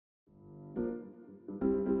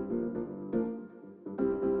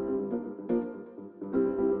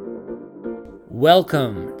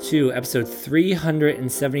Welcome to episode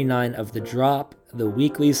 379 of The Drop, the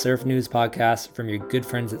weekly surf news podcast from your good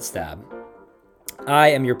friends at Stab. I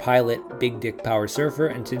am your pilot, Big Dick Power Surfer,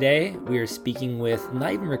 and today we are speaking with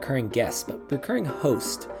not even recurring guest, but recurring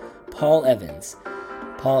host, Paul Evans.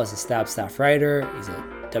 Paul is a Stab staff writer, he's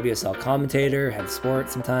a WSL commentator, head of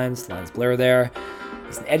sports sometimes, the lines blur there.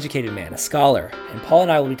 He's an educated man, a scholar, and Paul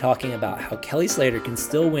and I will be talking about how Kelly Slater can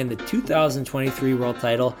still win the 2023 world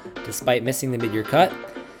title despite missing the mid-year cut.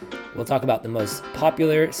 We'll talk about the most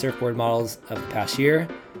popular surfboard models of the past year.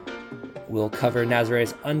 We'll cover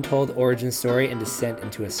Nazaré's Untold origin story and descent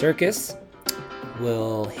into a circus.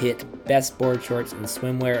 We'll hit best board shorts and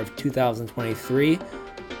swimwear of 2023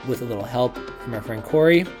 with a little help from our friend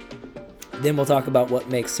Corey. Then we'll talk about what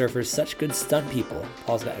makes surfers such good stunt people.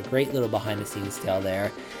 Paul's got a great little behind-the-scenes tale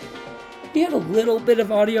there. We had a little bit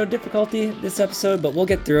of audio difficulty this episode, but we'll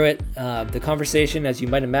get through it. The conversation, as you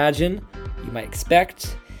might imagine, you might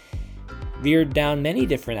expect, veered down many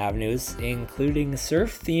different avenues, including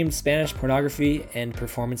surf-themed Spanish pornography and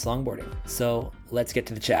performance longboarding. So let's get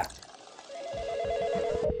to the chat.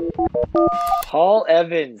 Paul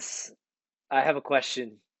Evans, I have a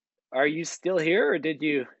question. Are you still here, or did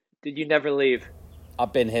you never leave?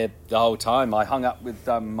 I've been here the whole time. I hung up with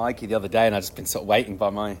Mikey the other day, and I've just been sort of waiting by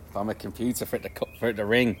my computer for it to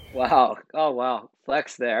ring. Wow! Oh wow!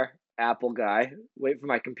 Flex there, Apple guy. Wait for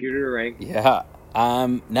my computer to ring. Yeah.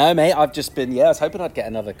 No, mate. I've just been. I was hoping I'd get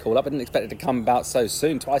another call up. I didn't expect it to come about so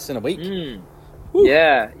soon. Twice in a week.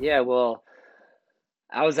 Yeah. Well,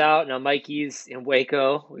 I was out. Now Mikey's in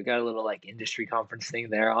Waco. We got a little industry conference thing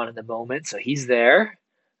there on in the moment, so he's there.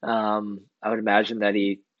 I would imagine that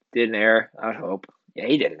he didn't air. I would hope. Yeah,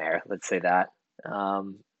 he didn't air. Let's say that.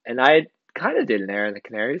 And I kind of didn't air in the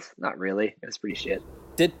Canaries. Not really. It was pretty shit.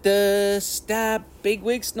 Did the Stab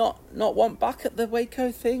bigwigs not want back at the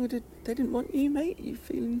Waco thing? They didn't want you, mate? You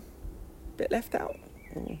feeling a bit left out?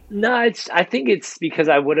 Or? No, I think it's because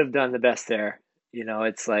I would have done the best there.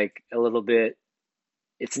 It's like a little bit.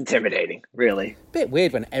 It's intimidating, really. Bit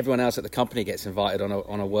weird when everyone else at the company gets invited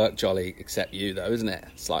on a work jolly except you, though, isn't it?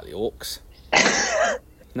 Slightly orcs.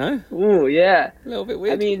 No? Ooh, yeah. A little bit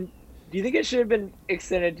weird. I mean, do you think it should have been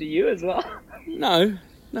extended to you as well? No,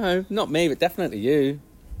 not me, but definitely you.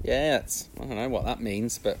 Yeah, I don't know what that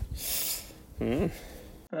means, but...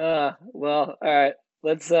 Well, all right.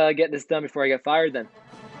 Let's get this done before I get fired then.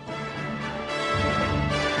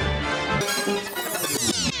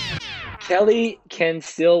 Kelly can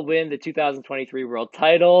still win the 2023 world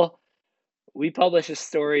title. We published a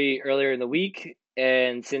story earlier in the week,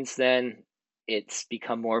 and since then, it's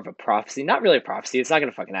become more of a prophecy. Not really a prophecy. It's not going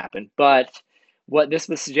to fucking happen. But what this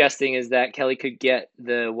was suggesting is that Kelly could get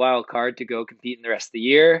the wild card to go compete in the rest of the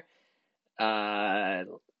year.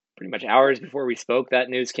 Pretty much hours before we spoke, that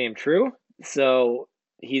news came true. So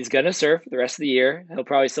he's going to surf the rest of the year. He'll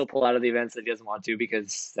probably still pull out of the events that he doesn't want to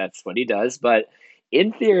because that's what he does. But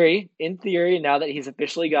in theory, now that he's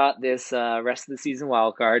officially got this rest of the season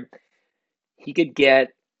wild card, he could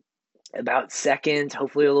get about second,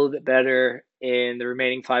 hopefully a little bit better in the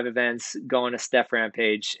remaining 5 events, go on a Steph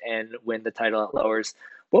rampage and win the title at lowers.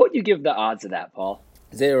 What would you give the odds of that, Paul?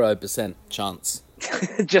 0% chance.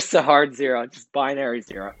 Just a hard zero, just binary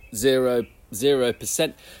zero.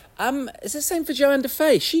 0%. It's the same for Joanne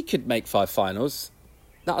DeFay. She could make 5 finals.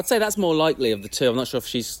 Now, I'd say that's more likely of the two. I'm not sure if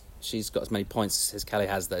she's got as many points as Kelly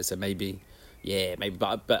has though, so maybe.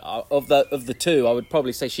 But of the two, I would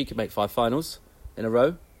probably say she could make 5 finals in a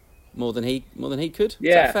row. More than he could?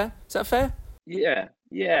 Yeah. Is that fair? Yeah.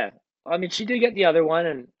 I mean, she did get the other one,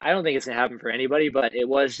 and I don't think it's going to happen for anybody, but it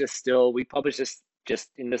was just still, we published this just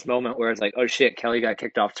in this moment where it's like, oh shit, Kelly got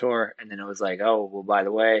kicked off tour, and then it was like, oh, well, by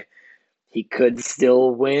the way, he could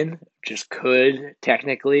still win, just could,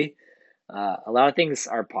 technically. A lot of things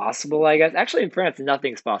are possible, I guess. Actually, in France,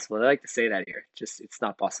 nothing's possible. I like to say that here. Just, it's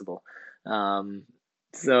not possible.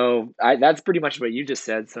 So that's pretty much what you just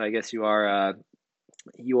said, so I guess you are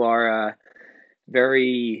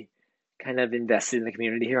very kind of invested in the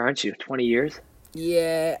community here, aren't you? 20 years?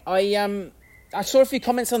 Yeah, I saw a few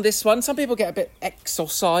comments on this one. Some people get a bit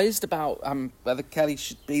exorcised about whether Kelly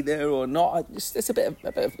should be there or not. It's a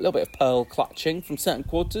little bit of pearl clutching from certain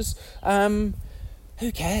quarters. Who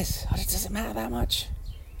cares? It doesn't matter that much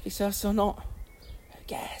if he surfs or not. Who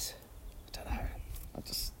cares? I don't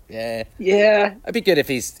know. Yeah. It'd be good if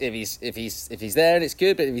he's there and it's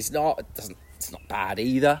good, but if he's not, it's not bad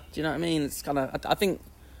either. Do you know what I mean? It's kind of,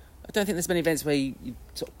 I don't think there's many events where you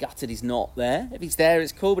sort of gutted he's not there. If he's there,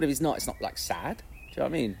 it's cool, but if he's not, it's not sad. Do you know what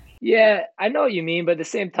I mean? Yeah, I know what you mean, but at the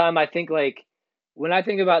same time, I think when I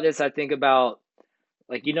think about this, I think about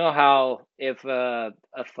Like, you know how if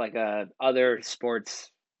like a other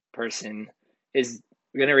sports person is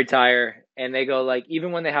gonna retire and they go like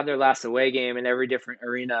even when they have their last away game in every different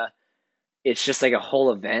arena, it's just like a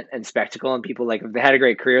whole event and spectacle, and people like if they had a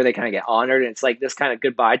great career, they kind of get honored, and it's like this kind of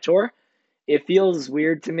goodbye tour. It feels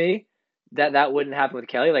weird to me that that wouldn't happen with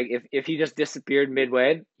Kelly. Like if he just disappeared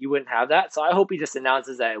midway, you wouldn't have that. So I hope he just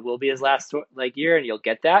announces that it will be his last like year, and you'll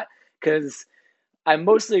get that because I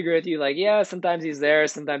mostly agree with you. Like, yeah, sometimes he's there,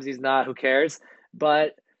 sometimes he's not. Who cares?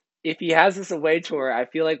 But if he has this away tour, I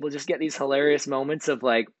feel like we'll just get these hilarious moments of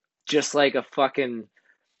like just like a fucking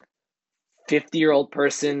 50-year-old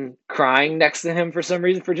person crying next to him for some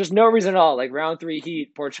reason, for just no reason at all. Like round three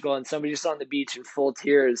heat, Portugal, and somebody just on the beach in full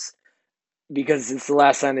tears because it's the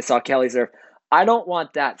last time they saw Kelly surf. I don't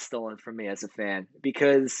want that stolen from me as a fan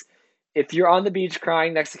because if you're on the beach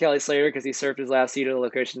crying next to Kelly Slater because he surfed his last seat at a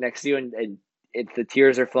location next to you and if the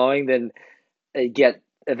tears are flowing, then get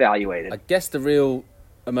evaluated. I guess the real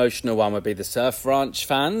emotional one would be the Surf Ranch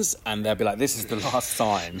fans, and they'll be like, this is the last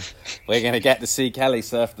time we're going to get to see Kelly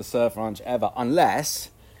surf the Surf Ranch ever,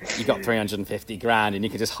 unless you got 350 grand and you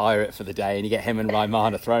can just hire it for the day and you get him and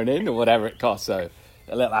Raimana thrown in or whatever it costs. So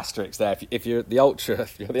a little asterisk there. If you're the ultra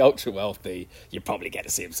wealthy, you probably get to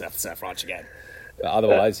see him surf the Surf Ranch again. But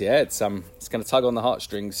otherwise, yeah, it's going to tug on the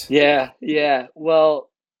heartstrings. Yeah. Well,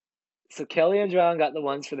 so Kelly and Joan got the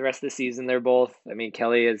ones for the rest of the season. They're both, I mean,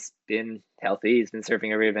 Kelly has been healthy. He's been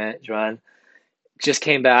surfing every event. Joan just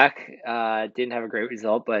came back. Didn't have a great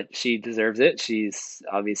result, but she deserves it. She's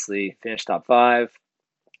obviously finished top 5.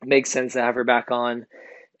 Makes sense to have her back on.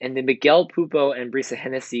 And then Miguel Pupo and Brisa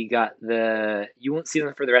Hennessy got you won't see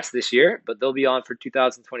them for the rest of this year, but they'll be on for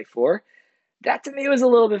 2024. That to me was a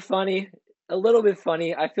little bit funny. A little bit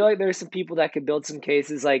funny. I feel like there's some people that could build some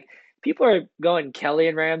cases. Like people are going Kelly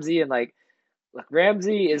and Ramsey, and like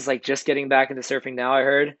Ramsey is like just getting back into surfing now, I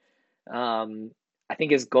heard. I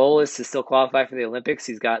think his goal is to still qualify for the Olympics.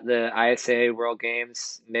 He's got the ISA World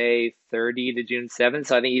Games May 30 to June 7th.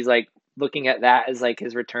 So I think he's like looking at that as like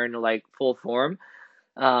his return to like full form.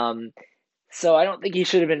 So I don't think he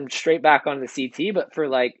should have been straight back on the CT, but for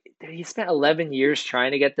like he spent 11 years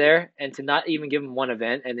trying to get there, and to not even give him one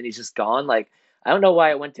event and then he's just gone. Like I don't know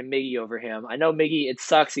why it went to Miggy over him. I know Miggy, it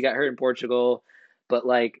sucks he got hurt in Portugal, but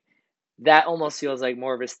like that almost feels like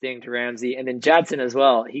more of a sting to Ramsey. And then Jadson as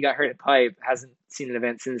well. He got hurt at Pipe, hasn't seen an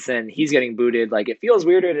event since then. He's getting booted. Like it feels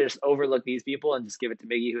weirder to just overlook these people and just give it to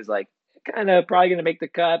Miggy, who's like kind of probably going to make the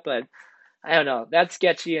cut, but I don't know. That's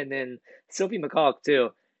sketchy. And then Sophie McCulloch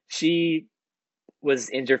too. She was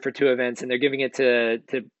injured for 2 events, and they're giving it to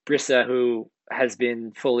Brissa, who has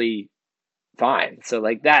been fully fine. So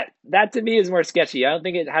like that to me is more sketchy. I don't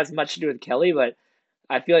think it has much to do with Kelly, but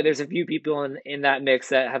I feel like there's a few people in that mix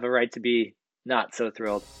that have a right to be not so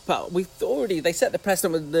thrilled. But they set the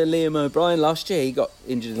precedent with the Liam O'Brien last year. He got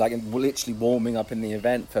injured like literally warming up in the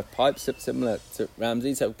event for pipes, similar to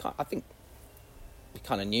Ramsey. So I think we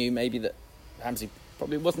kind of knew maybe that Ramsey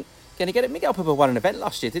probably wasn't going to get it. Miguel Pupo won an event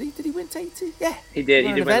last year. Did he win T2? Yeah. He did.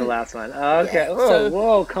 He did win the last one. Oh, okay. Yeah.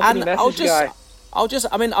 Whoa, company message guy.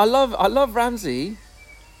 I mean, I love Ramsey,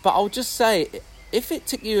 but I'll just say, if it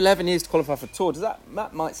took you 11 years to qualify for Tour,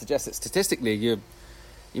 that might suggest that statistically you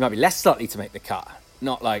might be less likely to make the cut.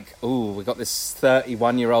 Not like, we got this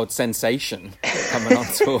 31-year-old sensation coming on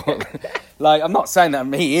tour. Like, I'm not saying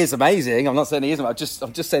that he is amazing. I'm not saying he isn't. I'm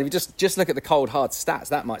just saying, if you just look at the cold hard stats,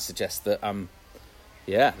 that might suggest that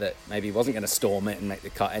that maybe he wasn't going to storm it and make the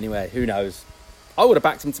cut anyway. Who knows? I would have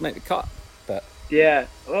backed him to make the cut, but yeah,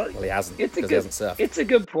 well he hasn't. He hasn't surfed. It's a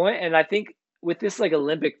good point, and I think with this like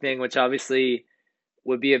Olympic thing, which obviously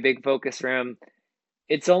would be a big focus for him,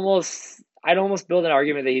 I'd almost build an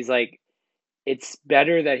argument that he's like, it's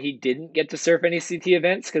better that he didn't get to surf any CT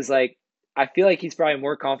events, because like I feel like he's probably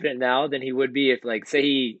more confident now than he would be if like say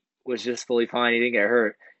he was just fully fine, he didn't get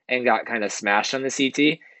hurt and got kind of smashed on the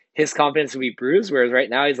CT. His confidence would be bruised, whereas right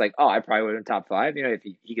now he's like, I probably would have been top 5. You know, if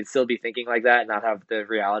he could still be thinking like that and not have the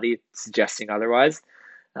reality suggesting otherwise.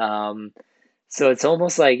 So it's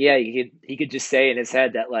almost like, yeah, he could just say in his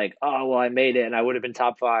head that like, I made it and I would have been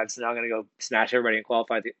top 5, so now I'm going to go smash everybody and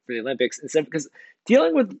qualify for the Olympics. Instead, because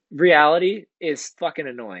dealing with reality is fucking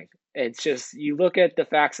annoying. It's just, you look at the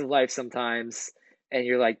facts of life sometimes and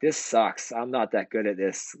you're like, this sucks. I'm not that good at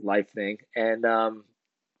this life thing. And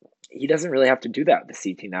he doesn't really have to do that with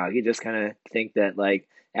the CT now. He just kind of think that like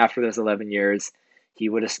after those 11 years, he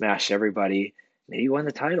would have smashed everybody. Maybe he won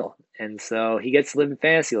the title, and so he gets to live in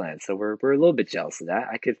Fantasyland. So we're a little bit jealous of that.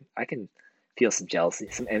 I can feel some jealousy,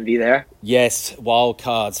 some envy there. Yes, wild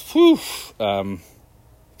cards. Whew.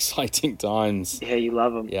 Exciting times. Yeah, you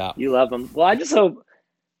love them. Yeah, you love them. Well, I just hope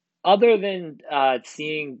other than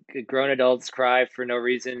seeing grown adults cry for no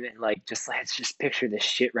reason, and like just let's just picture this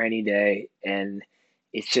shit rainy day, and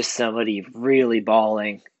it's just somebody really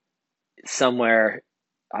bawling somewhere.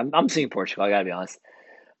 I'm seeing Portugal. I gotta be honest.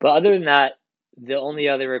 But other than that, the only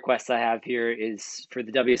other request I have here is for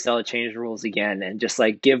the WSL to change the rules again and just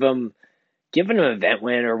like give them an event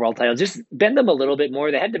win or a world title. Just bend them a little bit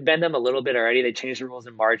more. They had to bend them a little bit already. They changed the rules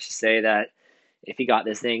in March to say that if you got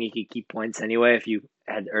this thing, you could keep points anyway if you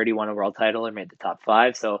had already won a world title or made the top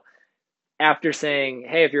five. So after saying,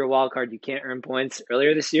 hey, if you're a wild card, you can't earn points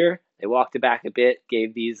earlier this year, they walked it back a bit,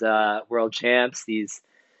 gave these world champs, these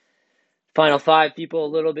final five people a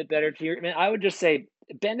little bit better treatment. I would just say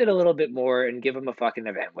bend it a little bit more and give them a fucking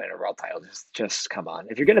event win or world title. Just come on.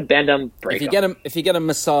 If you're gonna bend them, break them. If you get to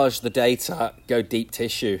massage the data, go deep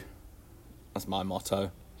tissue. That's my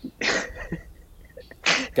motto.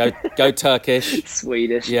 Go Turkish.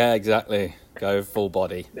 Swedish. Yeah, exactly. Go full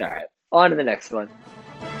body. All right. On to the next one.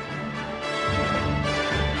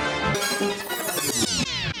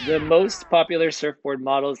 The most popular surfboard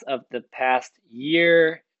models of the past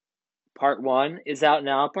year. Part 1 is out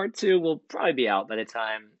now. Part 2 will probably be out by the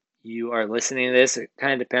time you are listening to this. It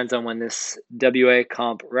kind of depends on when this WA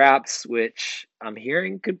comp wraps, which I'm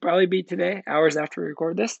hearing could probably be today, hours after we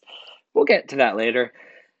record this. We'll get to that later.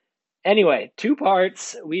 Anyway, 2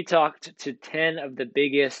 parts. We talked to 10 of the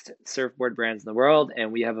biggest surfboard brands in the world,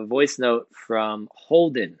 and we have a voice note from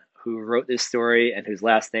Holden, who wrote this story and whose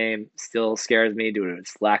last name still scares me due to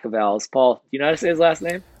its lack of vowels. Paul, do you know how to say his last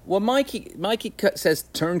name? Well, Mikey says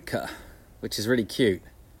Turnka, which is really cute.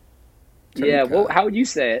 Turnka. Yeah, well, how would you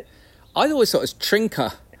say it? I always thought it was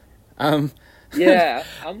Trinka. Yeah,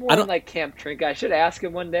 I'm more like Camp Trinka. I should ask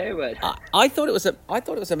him one day, but I thought it was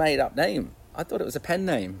a made up name. I thought it was a pen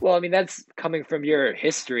name. Well, I mean, that's coming from your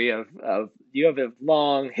history of you have a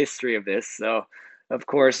long history of this, so of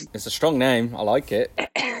course it's a strong name. I like it.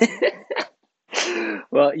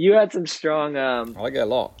 Well, you had some strong I like it a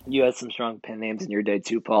lot. You had some strong pen names in your day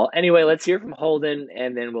too, Paul. Anyway, let's hear from Holden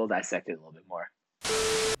and then we'll dissect it a little bit more.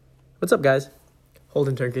 What's up, guys?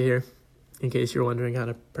 Holden Turnka here, in case you're wondering how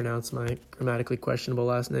to pronounce my grammatically questionable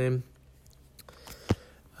last name.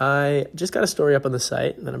 I just got a story up on the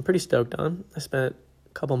site that I'm pretty stoked on. I spent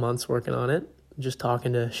a couple months working on it, just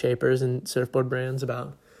talking to shapers and surfboard brands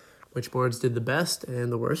about which boards did the best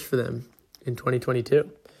and the worst for them in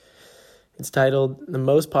 2022. It's titled The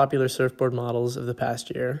Most Popular Surfboard Models of the Past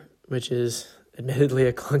Year, which is admittedly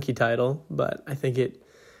a clunky title, but I think it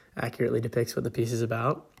accurately depicts what the piece is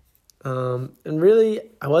about. And really,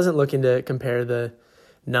 I wasn't looking to compare the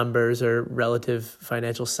numbers or relative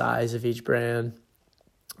financial size of each brand.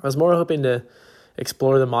 I was more hoping to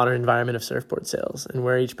explore the modern environment of surfboard sales and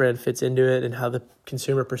where each brand fits into it and how the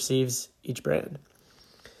consumer perceives each brand.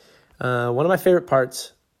 One of my favorite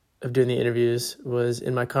parts of doing the interviews was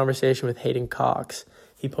in my conversation with Hayden Cox.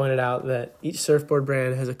 He pointed out that each surfboard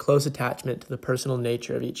brand has a close attachment to the personal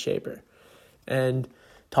nature of each shaper. And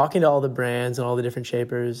talking to all the brands and all the different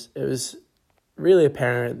shapers, it was really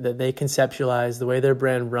apparent that they conceptualize the way their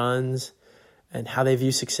brand runs and how they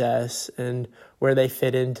view success and where they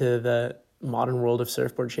fit into the modern world of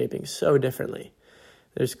surfboard shaping so differently.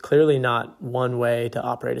 There's clearly not one way to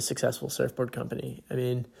operate a successful surfboard company. I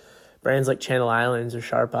mean, brands like Channel Islands or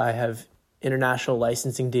Sharp Eye have international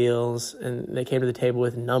licensing deals, and they came to the table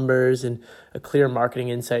with numbers and a clear marketing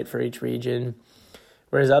insight for each region,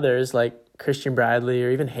 whereas others like Christian Bradley or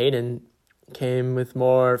even Hayden came with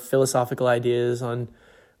more philosophical ideas on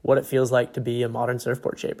what it feels like to be a modern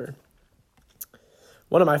surfboard shaper.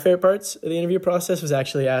 One of my favorite parts of the interview process was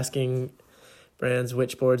actually asking brands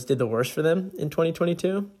which boards did the worst for them in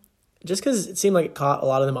 2022, just because it seemed like it caught a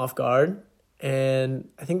lot of them off guard, and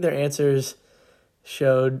I think their answers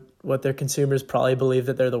showed what their consumers probably believe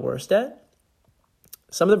that they're the worst at.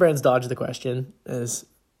 Some of the brands dodged the question, as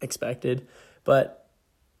expected, but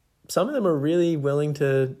some of them are really willing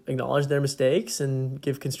to acknowledge their mistakes and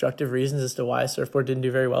give constructive reasons as to why a surfboard didn't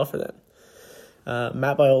do very well for them.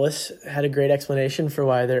 Matt Biolis had a great explanation for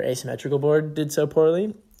why their asymmetrical board did so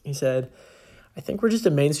poorly. He said, "I think we're just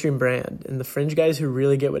a mainstream brand, and the fringe guys who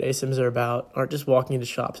really get what ASIMs are about aren't just walking into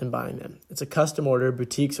shops and buying them. It's a custom order,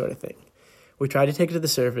 boutique sort of thing. We tried to take it to the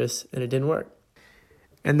surface, and it didn't work."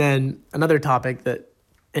 And then another topic that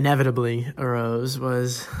inevitably arose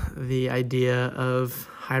was the idea of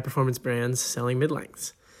high-performance brands selling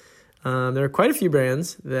mid-lengths. There were quite a few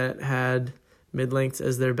brands that had mid-lengths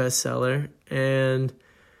as their best seller, and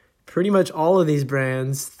pretty much all of these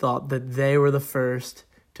brands thought that they were the first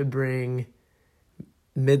to bring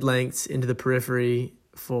mid-lengths into the periphery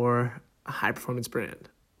for a high-performance brand.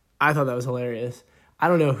 I thought that was hilarious. I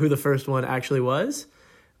don't know who the first one actually was,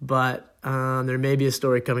 but there may be a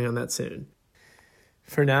story coming on that soon.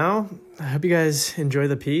 For now, I hope you guys enjoy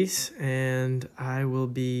the piece, and I will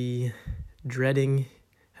be dreading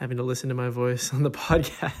having to listen to my voice on the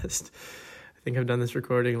podcast. I think I've done this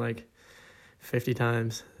recording like 50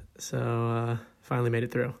 times, so finally made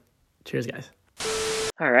it through. Cheers, guys.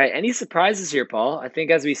 All right. Any surprises here, Paul? I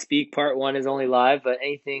think as we speak, part 1 is only live, but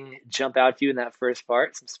anything jump out to you in that first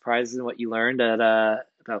part? Some surprises in what you learned about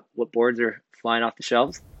what boards are flying off the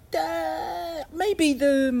shelves? Maybe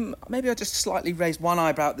I just slightly raised one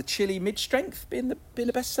eyebrow at the Chili mid-strength being the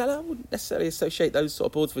bestseller. I wouldn't necessarily associate those sort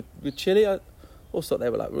of boards with Chili. I always thought they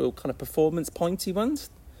were like real kind of performance pointy ones.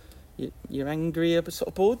 Your angrier sort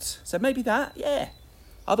of boards. So maybe that, yeah.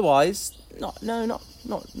 Otherwise, not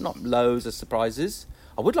loads of surprises.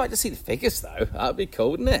 I would like to see the figures though. That'd be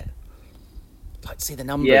cool, wouldn't it? I'd like to see the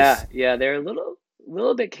numbers. Yeah, they're a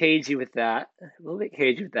little bit cagey with that.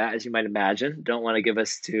 As you might imagine. Don't want to give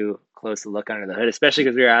us too close a look under the hood, especially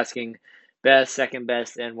because we were asking best, second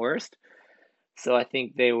best, and worst. So I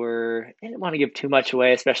think they didn't want to give too much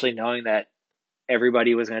away, especially knowing that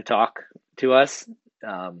everybody was going to talk to us.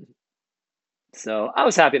 So I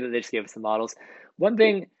was happy that they just gave us the models. One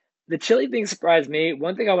thing, the Chili thing surprised me.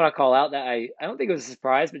 One thing I want to call out that I don't think it was a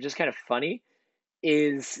surprise, but just kind of funny,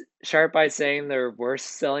 is Sharp Eye saying their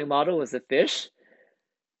worst selling model was the fish.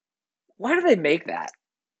 Why do they make that?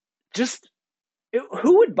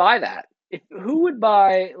 Who would buy that? Who would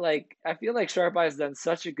buy, like, I feel like Sharp Eye has done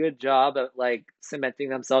such a good job at like cementing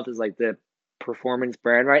themselves as like the performance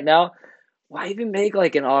brand right now. Why even make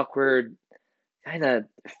like an awkward kind of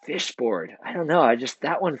fish board? I don't know.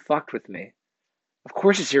 That one fucked with me. Of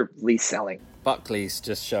course it's your least selling. Buckley's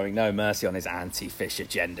just showing no mercy on his anti-fish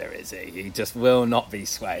agenda, is he? He just will not be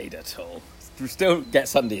swayed at all. Still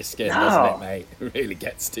gets under your skin, doesn't it, mate? It really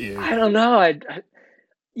gets to you. I don't know.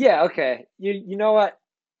 Yeah, okay. You know what?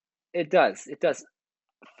 It does.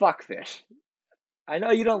 Fuck fish. I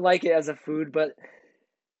know you don't like it as a food, but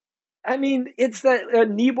I mean, it's that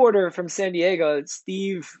kneeboarder from San Diego,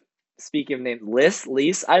 Steve, speaking of name,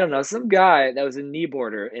 Lease, I don't know, some guy that was a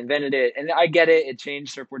kneeboarder invented it, and I get it. It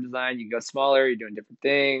changed surfboard design. You can go smaller. You're doing different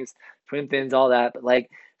things, twin fins, all that. But like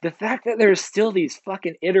the fact that there's still these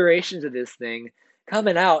fucking iterations of this thing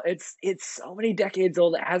coming out, it's so many decades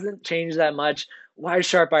old. It hasn't changed that much. Why is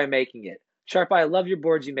Sharp Eye making it? Sharp Eye, I love your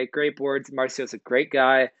boards. You make great boards. Marcio's a great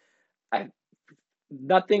guy. I have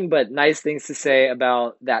nothing but nice things to say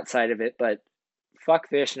about that side of it, but fuck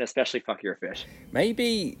fish, and especially fuck your fish.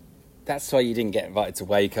 Maybe that's why you didn't get invited to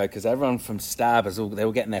Waco, because everyone from Stab they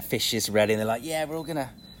were getting their fishes ready, and they're like, yeah, we're all gonna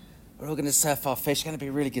surf our fish. It's gonna be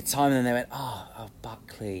a really good time. And then they went, oh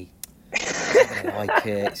Buckley, he's gonna like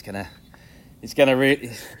it.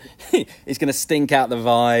 It's gonna stink out the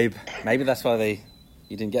vibe. Maybe that's why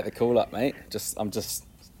you didn't get the call up, mate. I'm just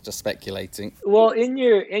speculating. Well, in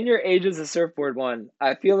your Ages of Surfboard one,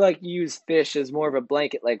 I feel like you use fish as more of a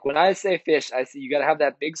blanket. Like when I say fish, I say you gotta have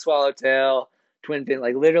that big swallowtail, twin fin,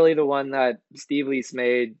 like literally the one that Steve Lease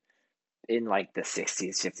made in like the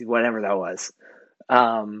 60s, 50s, whatever that was.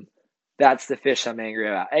 That's the fish I'm angry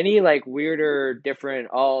about. Any like weirder, different,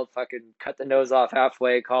 all fucking cut the nose off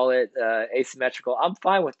halfway, call it asymmetrical, I'm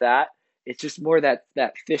fine with that. It's just more that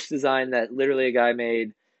fish design that literally a guy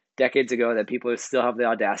made decades ago that people still have the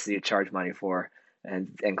audacity to charge money for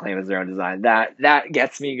and claim as their own design. That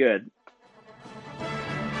gets me good.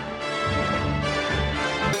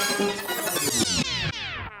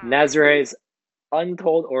 Nazaré's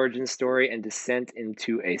untold origin story and descent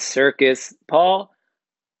into a circus. Paul,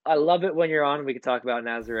 I love it when you're on. We can talk about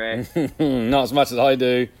Nazaré. Not as much as I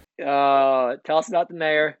do. Tell us about the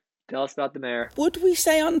mayor. Would we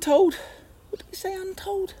say untold? I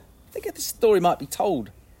think this story might be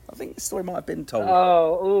told. I think the story might have been told.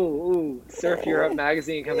 Ooh. Surf Europe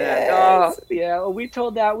magazine coming out. Oh, yeah. Well, we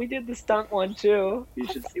told that. We did the stunt one too. You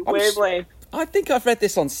should see Wavelength. I think I've read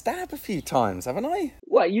this on Stab a few times, haven't I?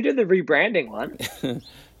 What, you did the rebranding one?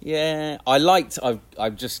 Yeah,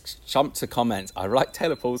 I've just jumped to comments. I liked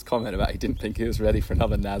Taylor Paul's comment about he didn't think he was ready for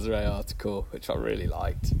another Nazaré article, which I really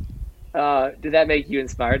liked. Did that make you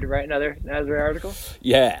inspired to write another Nazaré article?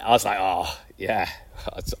 Yeah, I was like, oh, yeah.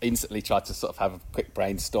 I instantly tried to sort of have a quick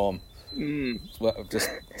brainstorm. Just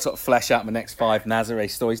sort of flesh out my next 5 Nazaré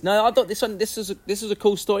stories. No, I thought this was a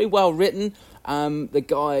cool story, well written. The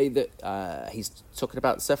guy that he's talking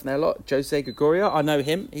about surfing there a lot, Jose Gregorio, I know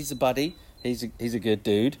him. He's a buddy. He's a good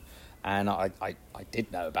dude, and I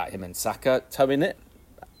did know about him and Saka towing it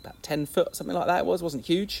about 10 foot, something like that. It wasn't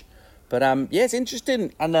huge, but yeah, it's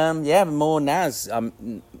interesting. And yeah, more Naz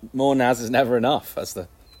is never enough, as the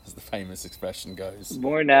famous expression goes.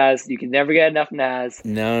 More Naz, you can never get enough Naz.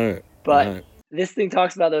 No, but no. this thing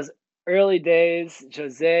talks about those early days.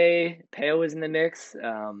 Jose Peo was in the mix,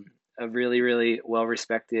 a really, really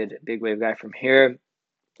well-respected big wave guy from here.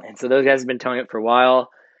 And so those guys have been towing it for a while.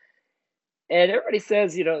 And everybody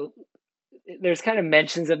says, there's kind of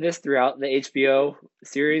mentions of this throughout the HBO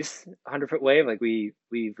series, 100-Foot Wave. Like we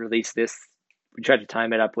released this, we tried to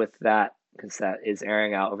time it up with that because that is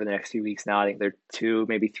airing out over the next few weeks now. I think they're 2,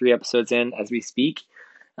 maybe 3 episodes in as we speak.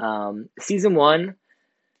 Season 1,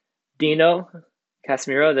 Dino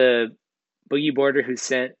Casimiro, the boogie boarder who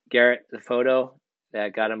sent Garrett the photo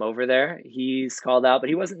that got him over there, he's called out, but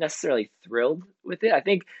he wasn't necessarily thrilled with it. I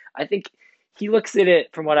think he looks at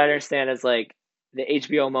it, from what I understand, as like the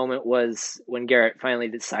HBO moment was when Garrett finally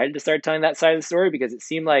decided to start telling that side of the story, because it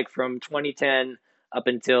seemed like from 2010 up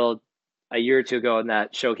until a year or two ago when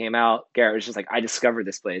that show came out, Garrett was just like, I discovered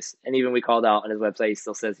this place. And even we called out on his website, he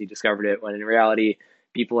still says he discovered it, when in reality,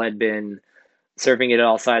 people had been surfing it at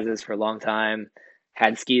all sizes for a long time,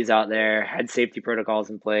 had skis out there, had safety protocols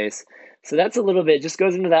in place. So that's a little bit, just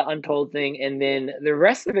goes into that Untold thing. And then the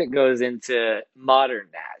rest of it goes into modern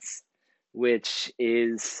Naz, which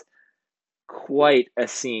is quite a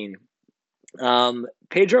scene.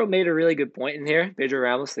 Pedro made a really good point in here, Pedro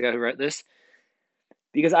Ramos, the guy who wrote this,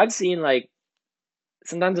 because I've seen, like,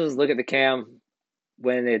 sometimes I'll just look at the cam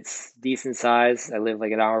when it's decent size. I live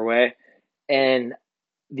like an hour away, and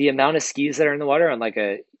the amount of skis that are in the water on like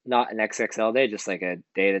not an XXL day, just like a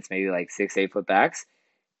day that's maybe like 6-8 foot backs,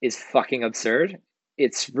 is fucking absurd.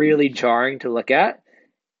 It's really jarring to look at.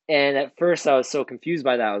 And at first I was so confused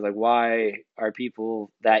by that. I was like, why are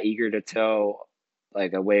people that eager to tow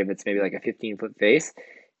like a wave that's maybe like a 15-foot face?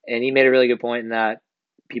 And he made a really good point in that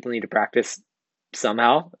people need to practice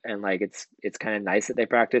somehow. And like, it's kind of nice that they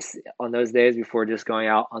practice on those days before just going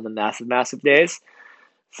out on the massive days.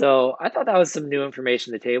 So I thought that was some new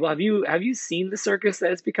information to the table. Have you seen the circus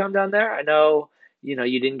that it's become down there? I know, you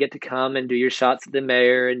didn't get to come and do your shots at the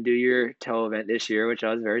mayor and do your tow event this year, which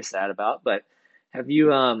I was very sad about. But have you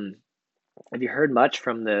heard much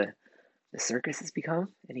from the circus it's become?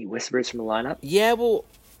 Any whispers from the lineup? Yeah,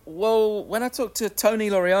 well, when I talked to Tony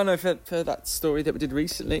Laureano for that story that we did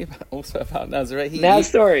recently, also about Nazaré, Naz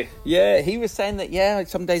story. Yeah, he was saying that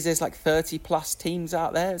some days there's like 30 plus teams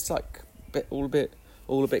out there. It's like all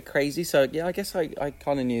a bit crazy. So yeah, I guess I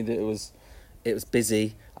kind of knew that it was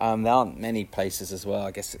busy. There aren't many places as well.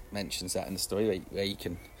 I guess it mentions that in the story where you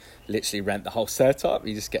can literally rent the whole setup.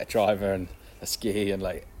 You just get a driver and a ski, and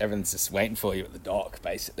like everyone's just waiting for you at the dock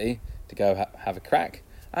basically to go have a crack.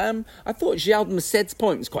 I thought Giald Merced's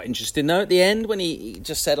point was quite interesting though at the end, when he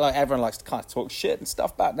just said like everyone likes to kind of talk shit and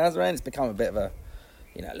stuff about Nazaré, and it's become a bit of a,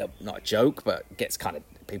 not a joke, but gets kind of,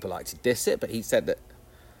 people like to diss it. But he said that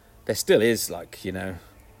there still is like,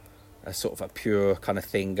 a sort of a pure kind of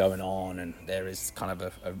thing going on, and there is kind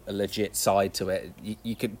of a legit side to it.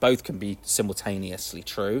 You could, both can be simultaneously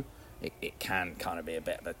true. It can kind of be a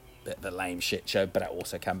bit of a lame shit show, but it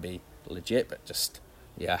also can be legit. But just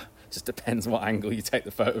depends what angle you take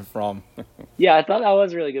the photo from. Yeah, I thought that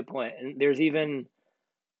was a really good point. And there's even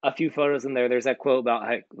a few photos in there. There's that quote about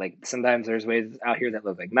how, like, sometimes there's waves out here that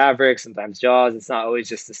look like Maverick, sometimes Jaws. It's not always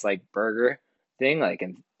just this like burger thing. Like,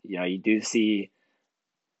 and you do see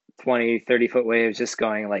 20-30 foot waves just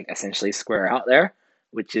going like essentially square out there,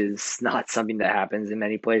 which is not something that happens in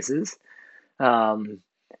many places.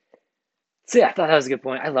 So yeah, I thought that was a good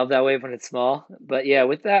point. I love that wave when it's small. But yeah,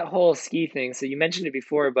 with that whole ski thing, so you mentioned it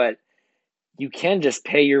before, but you can just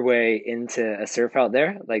pay your way into a surf out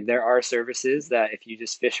there. Like, there are services that if you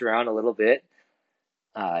just fish around a little bit,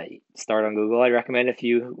 start on Google, I'd recommend, if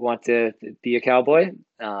you want to be a cowboy.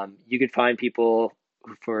 You could find people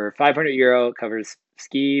for €500, it covers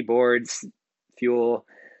ski, boards, fuel.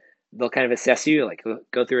 They'll kind of assess you, like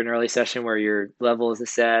go through an early session where your level is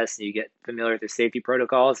assessed and you get familiar with their safety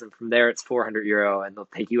protocols. And from there it's €400, and they'll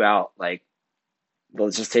take you out. Like, they'll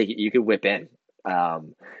just take it, you could whip in,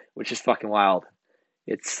 which is fucking wild.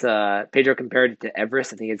 It's Pedro compared it to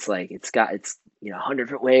Everest. I think it's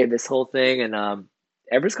 100-foot wave, this whole thing, and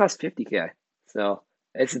Everest costs $50K, so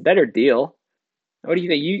it's a better deal. What do you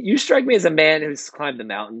think? You strike me as a man who's climbed the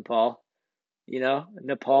mountain, Paul.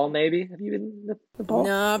 Nepal maybe? Have you been to Nepal?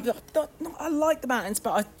 No, I like the mountains,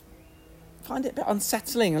 but I find it a bit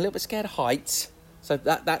unsettling. A little bit scared of heights. So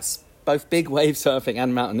that's both big wave surfing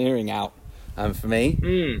and mountaineering out for me.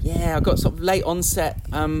 Yeah, I've got sort of late onset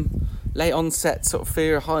sort of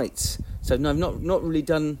fear of heights. So no, I've not really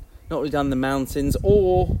done the mountains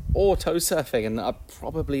or toe surfing, and I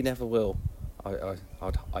probably never will. I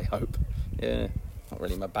hope. Yeah. Not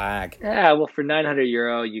really my bag. Yeah, well, for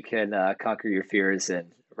 €900, you can conquer your fears and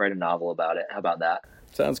write a novel about it. How about that?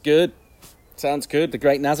 Sounds good. Sounds good. The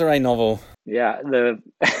great Nazaré novel. Yeah, the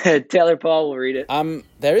Taylor Paul will read it.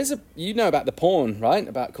 There is you know about the porn, right?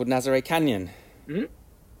 Called Nazaré Canyon. Mm-hmm. Know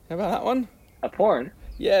about that one? A porn?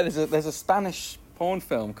 Yeah, there's a Spanish porn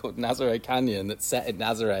film called Nazaré Canyon that's set in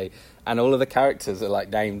Nazaré, and all of the characters are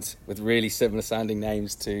like named with really similar sounding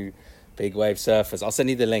names to big wave surfers. I'll send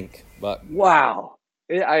you the link. But wow,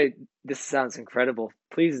 this sounds incredible.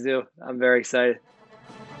 Please do. I'm very excited.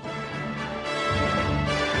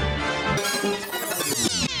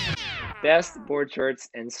 Best board shorts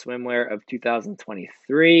and swimwear of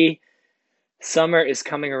 2023. Summer is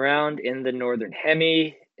coming around in the Northern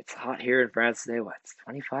Hemi. It's hot here in France today. What, it's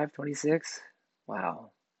 25, 26?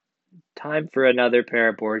 Wow. Time for another pair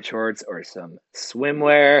of board shorts or some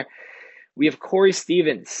swimwear. We have Corey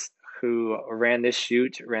Stevens, who ran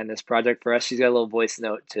this project for us. She's got a little voice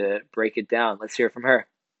note to break it down. Let's hear from her.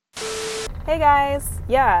 Hey guys.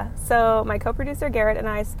 Yeah, so my co-producer Garrett and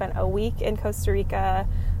I spent a week in Costa Rica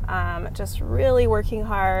just really working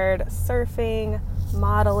hard, surfing,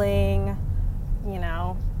 modeling,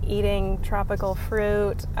 eating tropical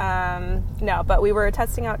fruit. But we were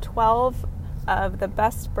testing out 12 of the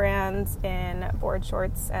best brands in board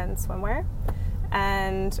shorts and swimwear.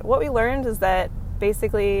 And what we learned is that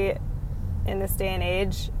basically in this day and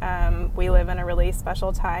age, we live in a really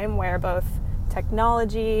special time where both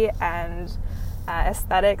technology and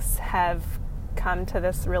aesthetics have come to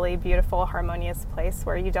this really beautiful, harmonious place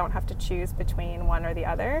where you don't have to choose between one or the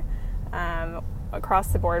other.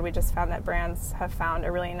 Across the board, we just found that brands have found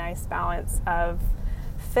a really nice balance of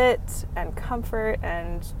fit and comfort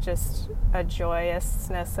and just a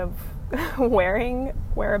joyousness of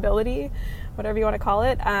wearability, whatever you want to call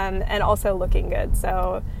it, and also looking good.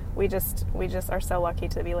 So we just are so lucky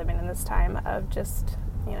to be living in this time of just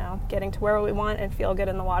getting to wear what we want and feel good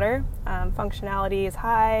in the water. Functionality is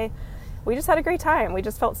high. We just had a great time. We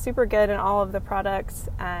just felt super good in all of the products,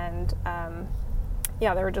 and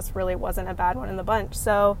there just really wasn't a bad one in the bunch.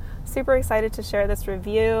 So super excited to share this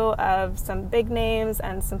review of some big names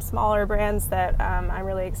and some smaller brands that I'm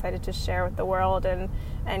really excited to share with the world and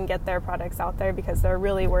get their products out there because they're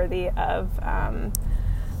really worthy of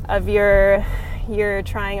your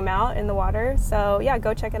trying them out in the water. So yeah,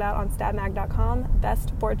 go check it out on stabmag.com.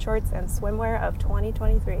 Best board shorts and swimwear of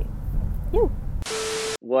 2023. You.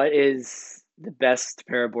 What is the best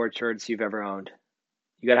pair of board shorts you've ever owned?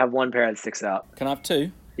 You gotta have one pair that sticks out. Can I have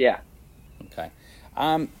two? Yeah. Okay.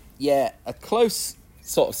 A close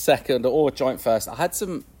sort of second or joint first. I had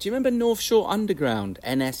some. Do you remember North Shore Underground,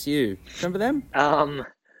 NSU? Remember them?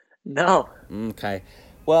 No. Okay.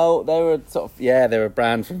 Well, they were they were a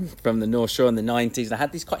brand from the North Shore in the 90s. And I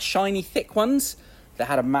had these quite shiny, thick ones that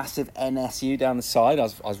had a massive NSU down the side. I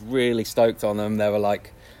was really stoked on them. They were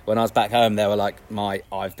like, when I was back home, they were like my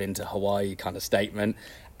I've been to Hawaii kind of statement.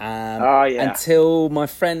 Until my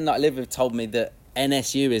friend that I live with told me that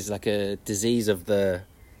NSU is like a disease of the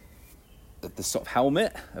sort of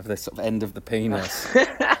helmet, of the sort of end of the penis.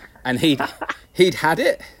 And he'd had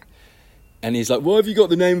it. And he's like, why have you got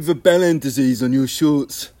the name of a bell end disease on your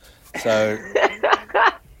shorts? So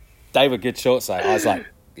they were good shorts though. I was like,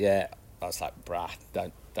 bruh,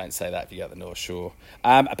 don't say that if you got the North Shore.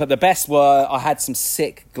 But the best were, I had some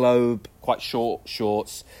sick Globe, quite short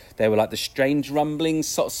shorts. They were like the Strange Rumblings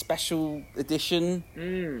sort of special edition.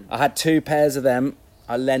 I had two pairs of them.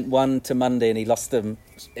 I lent one to Monday and he lost them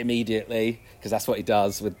immediately because that's what he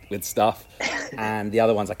does with stuff. And the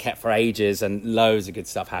other ones I kept for ages, and loads of good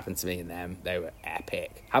stuff happened to me in them. They were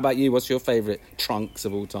epic. How about you? What's your favourite trunks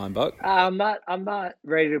of all time, Buck? I'm not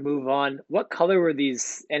ready to move on. What color were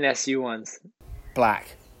these NSU ones?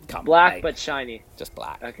 Black. Black, but shiny. Just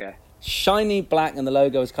black. Okay. Shiny black, and the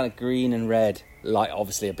logo is kind of green and red. Like,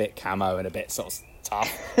 obviously a bit camo and a bit sort of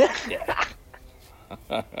tough. Yeah.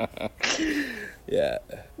 Yeah.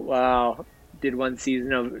 Wow. Did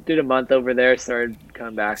a month over there, started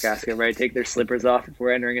coming back, asking everybody to take their slippers off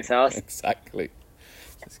before entering his house. Exactly.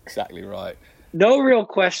 That's exactly right. No real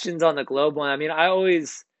questions on the Globe one. I mean, I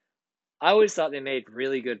always thought they made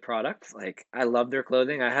really good products. Like, I love their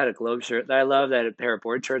clothing. I had a Globe shirt that I loved. I had a pair of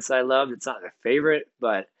board shorts that I loved. It's not my favorite,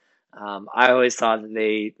 but I always thought that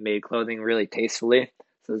they made clothing really tastefully.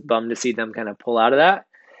 So I was bummed to see them kind of pull out of that.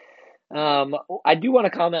 I do want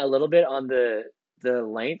to comment a little bit on the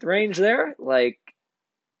length range there. Like,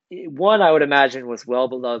 one I would imagine was well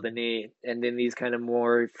below the knee, and then these kind of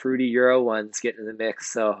more fruity Euro ones get in the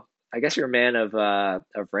mix. So I guess you're a man of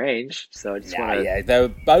range. So I just want to. Yeah, they were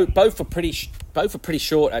both were pretty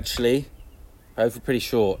short actually. Both were pretty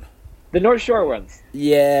short. The North Shore ones.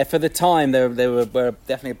 Yeah, for the time they were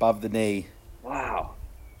definitely above the knee.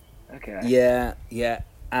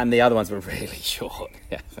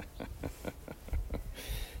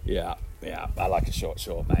 Yeah, I like a short,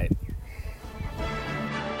 mate.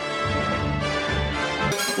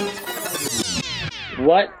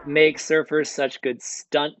 What makes surfers such good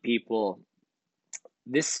stunt people?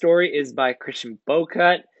 This story is by Christian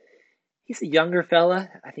Bocut. He's a younger fella.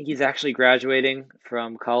 I think he's actually graduating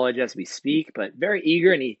from college as we speak, but very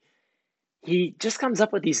eager, and he just comes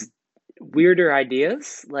up with these weirder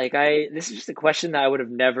ideas. This is just a question that I would have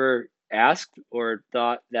never asked or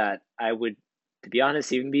thought that I would, to be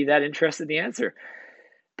honest, even be that interested in the answer.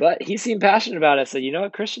 But he seemed passionate about it. So, you know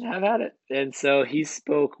what, Christian, have at it. And so he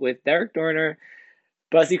spoke with Derek Dorner,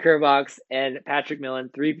 Buzzy Kerbox, and Patrick Millen,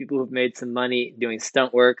 three people who've made some money doing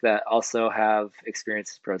stunt work that also have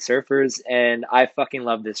experience as pro surfers. And I fucking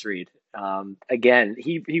love this read. Again,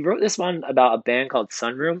 he wrote this one about a band called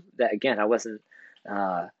Sunroom that, again, I wasn't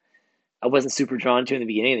super drawn to in the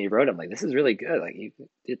beginning, and he wrote, I'm like, this is really good. Like, he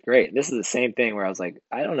did great. This is the same thing where I was like,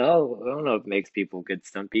 I don't know if it makes people good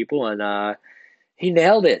stunt people, and he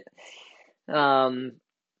nailed it.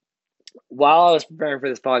 While I was preparing for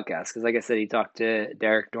this podcast, because like I said, he talked to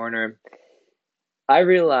Derek Dorner, I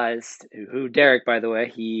realized who Derek, by the way,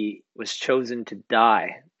 he was chosen to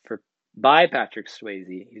die by Patrick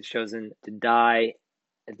Swayze. He was chosen to die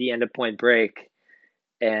at the end of Point Break,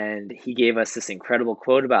 and he gave us this incredible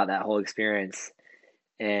quote about that whole experience.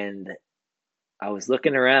 And I was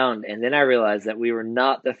looking around, and then I realized that we were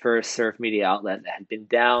not the first surf media outlet that had been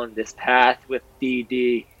down this path with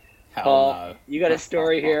DD. Paul, no. You got a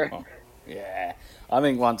story here? Yeah, I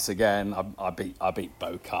think once again I beat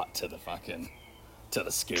Bocut to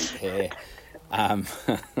the scoop here.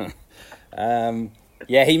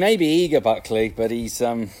 Yeah, he may be eager, Buckley, but he's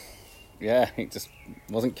he just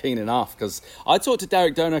wasn't keen enough, because I talked to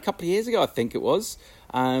Derek Dorner a couple of years ago, I think it was,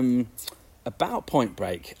 about Point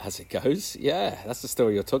Break as it goes. Yeah, that's the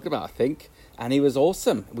story you're talking about, I think. And he was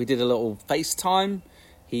awesome. We did a little FaceTime.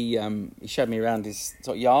 He showed me around his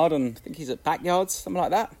sort of yard, and I think he's at Backyards, something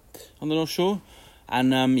like that, on the North Shore.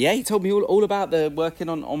 And he told me all about the working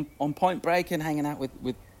on Point Break and hanging out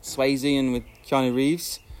with Swayze and with Keanu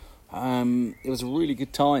Reeves. It was a really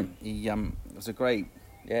good time. It was a great,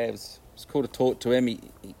 it was cool to talk to him.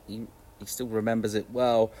 He still remembers it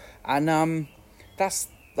well, and that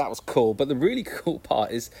was cool. But the really cool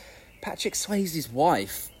part is Patrick Swayze's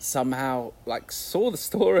wife somehow saw the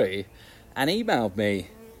story and emailed me.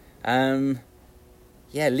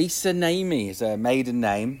 Lisa Namey is her maiden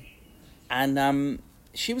name, and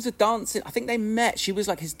she was a dancing. I think they met. She was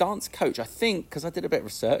his dance coach, I think, because I did a bit of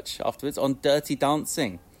research afterwards on Dirty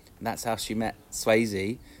Dancing, and that's how she met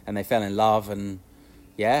Swayze, and they fell in love. And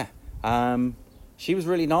she was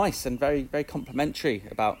really nice and very, very complimentary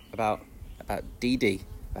about Dee,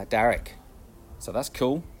 about Derek. So that's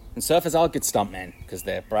cool. And surfers are good stuntmen because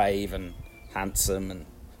they're brave and handsome and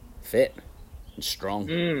fit and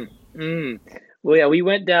strong. Well, yeah, we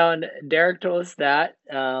went down. Derek told us that.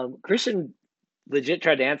 Christian legit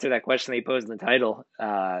tried to answer that question that he posed in the title,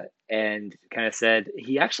 and kind of said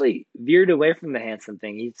he actually veered away from the handsome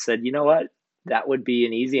thing. He said, you know what? That would be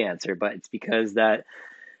an easy answer, but it's because that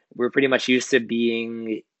we're pretty much used to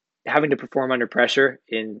having to perform under pressure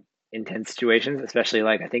in intense situations, especially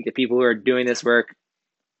I think the people who are doing this work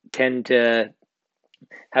tend to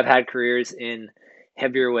have had careers in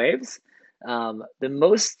heavier waves. The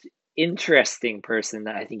most interesting person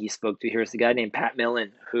that I think you spoke to here is the guy named Pat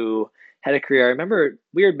Millen, who had a career. I remember,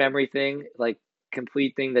 weird memory thing,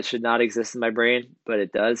 complete thing that should not exist in my brain, but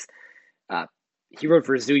it does. He wrote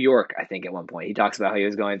for Zoo York, I think, at one point. He talks about how he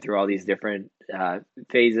was going through all these different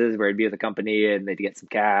phases where he'd be with a company and they'd get some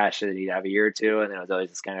cash and he'd have a year or two, and then it was always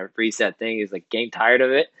this kind of reset thing. He was getting tired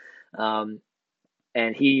of it.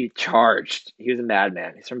 And he charged. He was a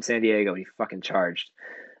madman. He's from San Diego. He fucking charged.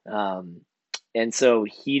 And so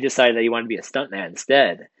he decided that he wanted to be a stuntman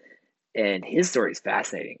instead. And his story is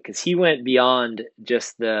fascinating because he went beyond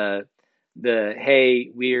just the hey,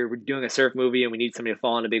 we're doing a surf movie and we need somebody to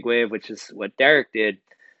fall in a big wave, which is what Derek did.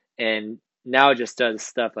 And now just does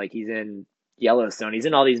stuff like he's in Yellowstone. He's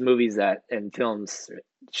in all these movies and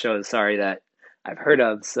shows that I've heard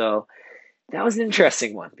of. So that was an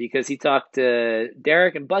interesting one because he talked to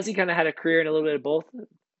Derek, and Buzzy kind of had a career in a little bit of both.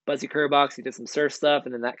 Buzzy Kerbox, he did some surf stuff,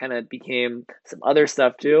 and then that kind of became some other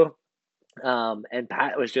stuff too. And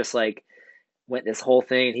Pat was just went this whole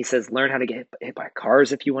thing, and he says, learn how to get hit by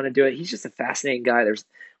cars if you want to do it. He's just a fascinating guy.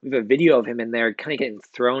 We have a video of him in there kind of getting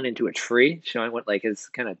thrown into a tree, showing what his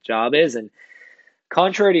kind of job is. And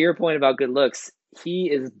contrary to your point about good looks, he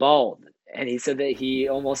is bald. And he said that he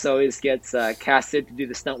almost always gets casted to do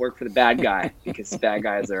the stunt work for the bad guy because bad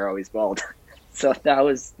guys are always bald. So that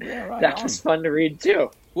was was fun to read too.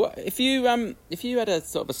 What if you had a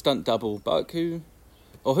sort of a stunt double, Buck? Who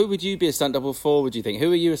Or who would you be a stunt double for, would you think?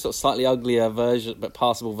 Who are you a sort of slightly uglier version, but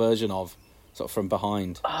passable version of, sort of from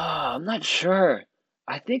behind? Oh, I'm not sure.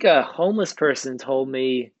 I think a homeless person told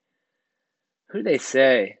me, who did they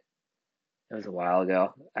say? It was a while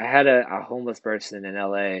ago. I had a homeless person in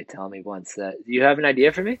LA tell me once that. Do you have an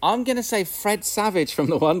idea for me? I'm going to say Fred Savage from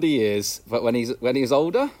the Wonder Years, but when he's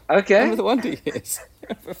older. Okay. Remember the Wonder Years?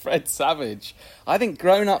 For Fred Savage. I think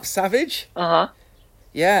grown-up Savage. Uh-huh.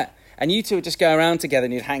 Yeah. And you two would just go around together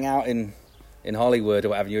and you'd hang out in Hollywood or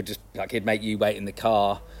whatever. You would just, like, he'd make you wait in the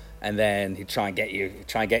car and then he'd try and get you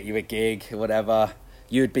a gig or whatever.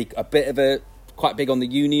 You'd be quite big on the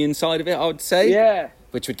union side of it, I would say. Yeah.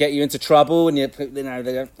 Which would get you into trouble, and they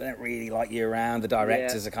don't really like you around. The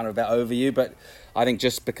directors are kind of a bit over you, but I think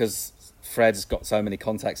just because Fred's got so many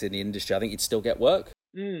contacts in the industry, I think you'd still get work.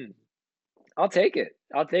 I'll take it.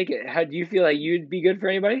 How do you feel like you'd be good for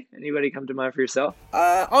anybody? Anybody come to mind for yourself?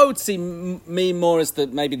 I would see me more as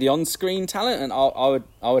maybe the on-screen talent, and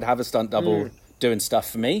I would have a stunt double doing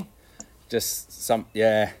stuff for me. Just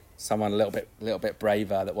someone a little bit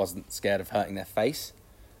braver that wasn't scared of hurting their face.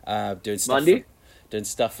 Doing stuff. Mundy? Doing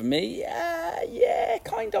stuff for me, yeah,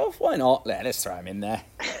 kind of. Why not? Let's throw him in there.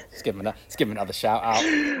 Let's give him another shout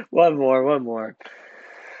out. One more.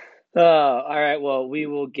 All right. Well,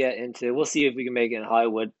 we'll see if we can make it in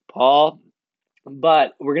Hollywood, Paul.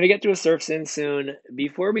 But we're gonna get to a surf sin soon.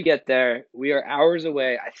 Before we get there, we are hours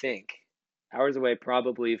away. I think hours away,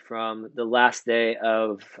 probably from the last day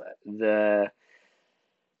of the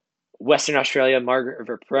Western Australia Margaret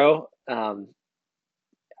River Pro.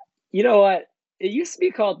 You know what? It used to be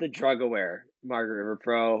called the Drug Aware Margaret River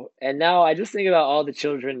Pro, and now I just think about all the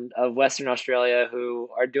children of Western Australia who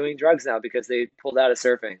are doing drugs now because they pulled out of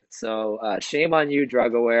surfing. So shame on you,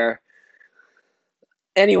 Drug Aware.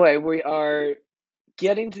 Anyway, we are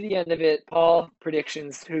getting to the end of it. Paul,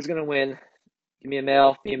 predictions. Who's going to win? Give me a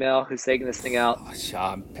male, female. Who's taking this thing out?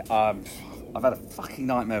 I've had a fucking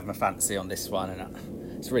nightmare of my fantasy on this one,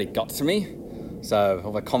 and it's really got to me. So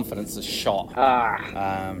all my confidence is shot.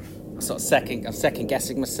 I'm second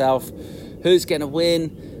guessing myself. Who's going to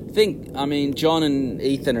win? I think John and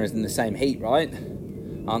Ethan are in the same heat, right?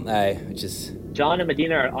 Aren't they? Which is John and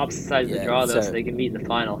Medina are opposite sides of the draw, though, so they can meet in the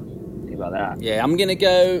final. Think about that. Yeah, I'm going to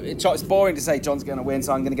go. It's boring to say John's going to win,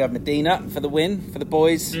 so I'm going to go with Medina for the win for the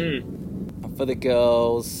boys. And for the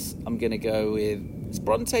girls, I'm going to go with. Is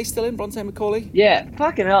Bronte still in? Bronte McCauley? Yeah,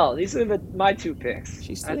 fucking hell. These are my two picks.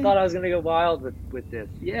 I thought I was going to go wild with this.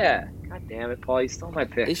 Yeah. God damn it, Paul. You stole my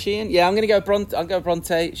pick. Is she in? Yeah, I'm going to go Bronte. I'll go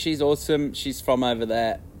Bronte. She's awesome. She's from over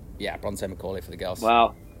there. Yeah, Bronte McCauley for the girls.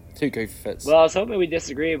 Wow. Two goofy fits. Well, I was hoping we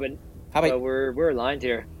disagree, but we're aligned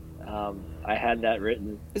here. I had that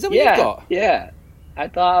written. Is that what you've got? Yeah. I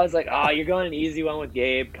was like, you're going an easy one with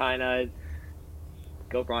Gabe, kind of.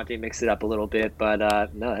 Go Bronte, mix it up a little bit, but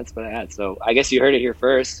no, that's what I had. So I guess you heard it here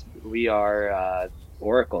first. We are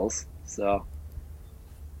oracles, so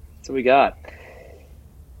that's what we got.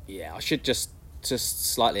 Yeah, I should just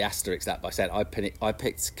slightly asterisk that by saying I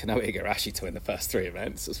picked Kanoe Igarashi to win the first three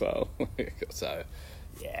events as well. So,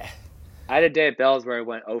 yeah. I had a day at Bell's where I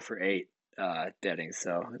went 0 for 8 betting.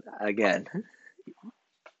 So again,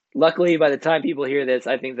 luckily by the time people hear this,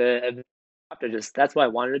 I think that's why I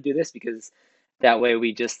wanted to do this, because that way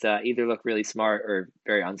we just either look really smart or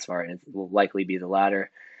very unsmart, and it will likely be the latter.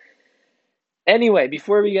 Anyway,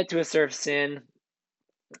 before we get to a surf sin,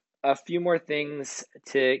 a few more things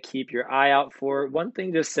to keep your eye out for. One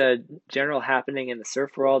thing, just a general happening in the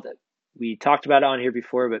surf world. We talked about it on here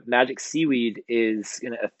before, but Magic Seaweed is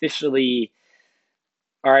going to officially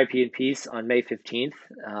RIP in peace on May 15th.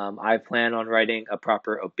 I plan on writing a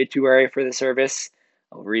proper obituary for the service.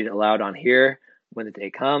 I'll read it aloud on here when the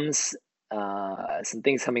day comes. Some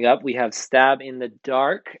things coming up. We have Stab in the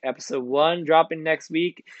Dark, episode 1, dropping next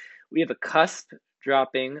week. We have a Cusp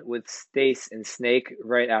dropping with Stace and Snake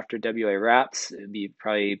right after WA Wraps. It'd be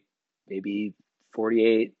probably maybe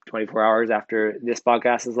 48, 24 hours after this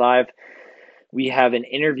podcast is live. We have an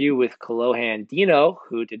interview with Kolohan Dino,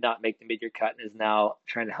 who did not make the mid-year cut and is now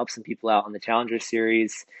trying to help some people out on the Challenger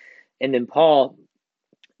Series. And then, Paul,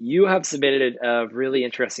 you have submitted a really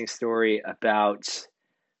interesting story about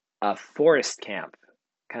a forest camp,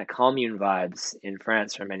 kind of commune vibes in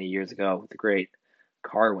France from many years ago with the great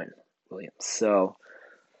Carwyn Williams. So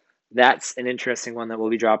that's an interesting one that we'll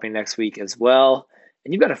be dropping next week as well.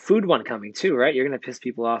 And you've got a food one coming too, right? You're going to piss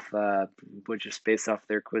people off, just based off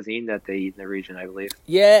their cuisine that they eat in the region, I believe.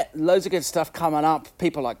 Yeah, loads of good stuff coming up.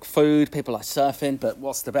 People like food, people like surfing, but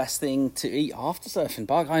what's the best thing to eat after surfing?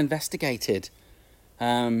 Bug, I investigated.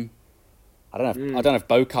 I don't know if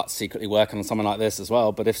Bowcut's secretly working on something like this as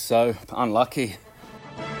well, but if so, unlucky.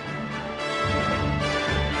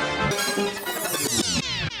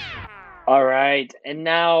 All right, and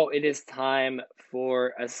now it is time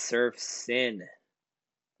for a surf sin.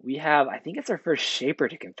 We have, I think it's our first shaper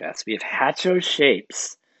to confess. We have Hacho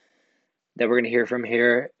Shapes that we're going to hear from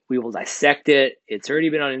here. We will dissect it. It's already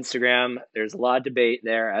been on Instagram. There's a lot of debate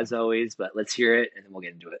there, as always, but let's hear it and then we'll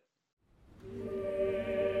get into it.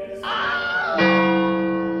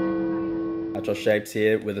 Natural Shapes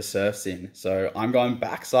here with a surf sin. So I'm going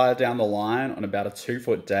backside down the line on about a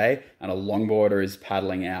 2-foot day and a longboarder is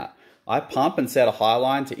paddling out. I pump and set a high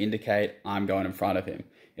line to indicate I'm going in front of him.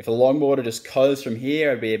 If a longboarder just coasts from here,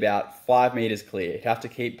 it'd be about 5 meters clear. You'd have to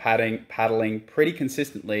keep paddling pretty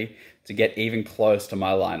consistently to get even close to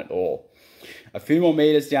my line at all. A few more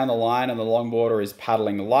meters down the line and the longboarder is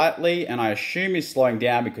paddling lightly, and I assume he's slowing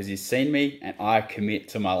down because he's seen me, and I commit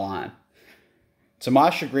to my line. To my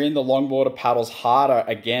chagrin, the longboarder paddles harder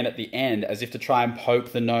again at the end as if to try and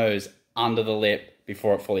poke the nose under the lip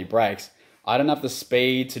before it fully breaks. I don't have the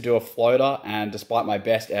speed to do a floater, and despite my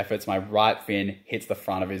best efforts, my right fin hits the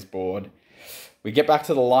front of his board. We get back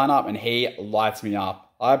to the lineup and he lights me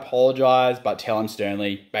up. I apologize, but tell him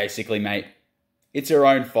sternly, basically, mate, it's your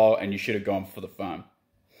own fault and you should have gone for the foam.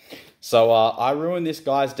 So I ruined this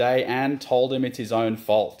guy's day and told him it's his own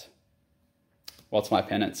fault. What's my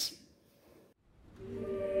penance?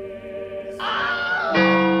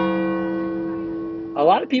 A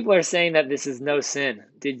lot of people are saying that this is no sin.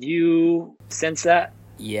 Did you sense that?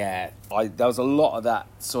 Yeah, there was a lot of that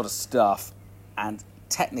sort of stuff, and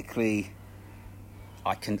technically,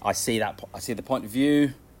 I see the point of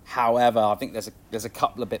view. However, I think there's a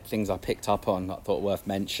couple of things I picked up on that I thought worth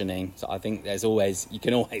mentioning. So I think you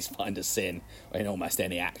can always find a sin in almost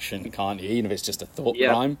any action, can't you? Even if it's just a thought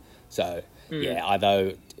crime. So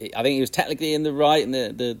although I think he was technically in the right, and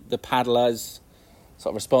the paddler's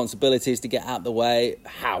sort of responsibility is to get out of the way.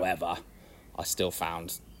 However, I still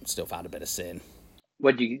found a bit of sin.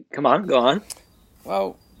 Come on, go on.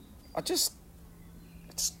 Well, I just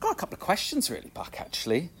got a couple of questions really, Buck,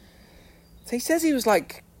 actually. So he says he was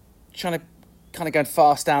like trying to kind of going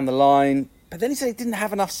fast down the line, but then he said he didn't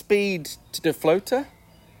have enough speed to do a floater.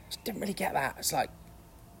 Just didn't really get that. It's like,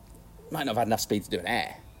 might not have had enough speed to do an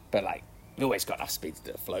air, but like, you always got enough speed to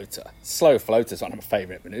do a floater. Slow floater's one of my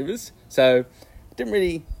favourite manoeuvres. So didn't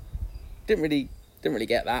really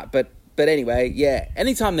get that. But anyway, yeah.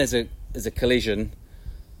 Anytime there's a collision,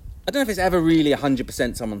 I don't know if it's ever really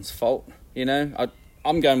 100% someone's fault. You know,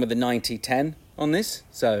 I'm going with the 90-10 on this.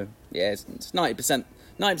 So yeah, it's 90%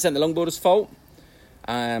 the longboarder's fault.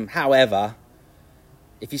 However,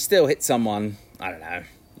 if you still hit someone, I don't know,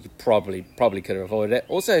 you probably could have avoided it.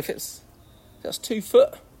 Also, if it's 2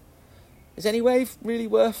 foot, is any wave really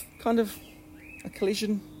worth kind of a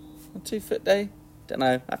collision on a 2 foot day? Don't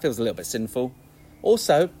know. That feels a little bit sinful.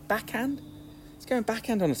 Also, backhand. It's going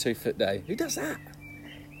backhand on a 2 foot day. Who does that?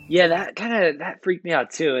 Yeah, that freaked me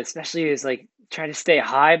out too, especially as like trying to stay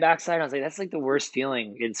high backside. I was like, that's like the worst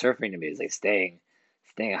feeling in surfing to me, is like staying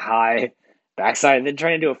high backside and then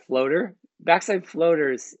trying to do a floater. Backside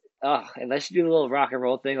floaters, unless you do the little rock and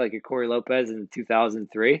roll thing like your Corey Lopez in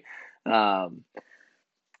 2003,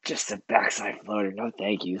 just a backside floater, no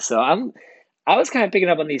thank you. So I was kind of picking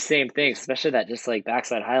up on these same things, especially that just like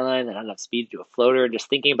backside highline and not enough speed to do a floater. Just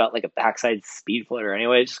thinking about like a backside speed floater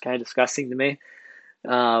anyway, just kind of disgusting to me.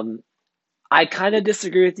 I kind of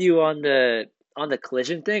disagree with you on the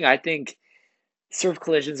collision thing. I think surf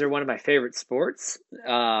collisions are one of my favorite sports.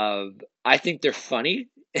 I think they're funny.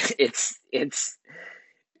 It's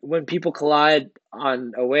when people collide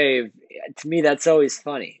on a wave, to me that's always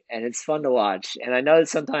funny and it's fun to watch. And I know that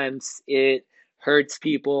sometimes it hurts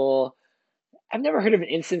people. I've never heard of an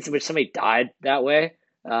instance in which somebody died that way.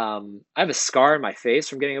 I have a scar on my face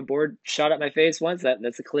from getting a board shot at my face once.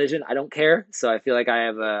 That's a collision. I don't care. So I feel like I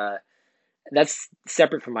have that's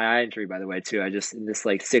separate from my eye injury, by the way, too. I just, in this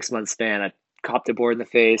like 6-month span, I copped a board in the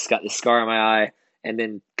face, got the scar on my eye, and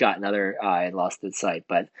then got another eye and lost the sight.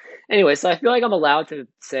 But anyway, so I feel like I'm allowed to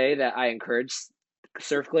say that I encourage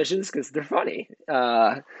surf collisions because they're funny.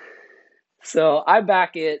 So I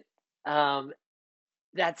back it.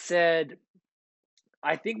 That said,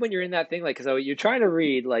 I think when you're in that thing, like, so you're trying to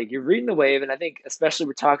read, like, you're reading the wave, and I think especially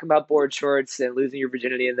we're talking about board shorts and losing your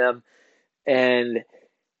virginity in them. And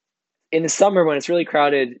in the summer when it's really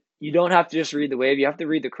crowded, you don't have to just read the wave, you have to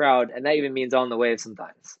read the crowd, and that even means on the wave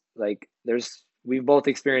sometimes. Like, we've both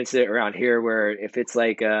experienced it around here where if it's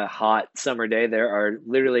like a hot summer day,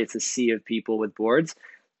 it's a sea of people with boards.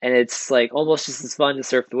 And it's like almost just as fun to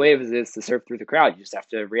surf the wave as it is to surf through the crowd. You just have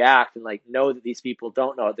to react and like know that these people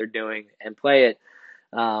don't know what they're doing and play it.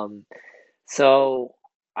 So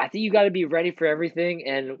I think you got to be ready for everything.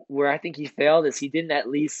 And where I think he failed is he didn't at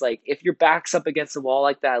least, like, if your back's up against the wall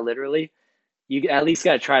like that, literally, you at least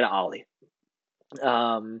got to try to ollie.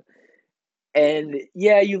 And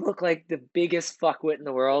yeah, you look like the biggest fuckwit in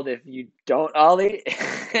the world if you don't ollie,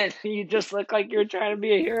 and you just look like you're trying to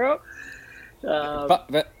be a hero.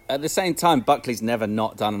 But at the same time, Buckley's never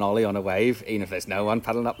not done an ollie on a wave, even if there's no one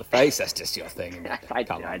paddling up the face. That's just your thing. I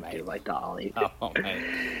do like the ollie. Oh,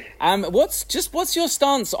 mate. What's your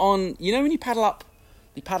stance on, when you paddle up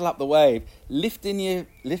the wave, lifting your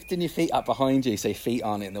feet up behind you so your feet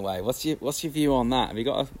aren't in the way? What's your view on that? Have you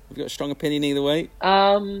got a strong opinion either way?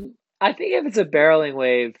 I think if it's a barreling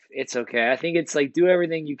wave, it's okay. I think it's like do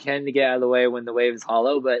everything you can to get out of the way when the wave is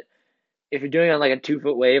hollow, but if you're doing it on like a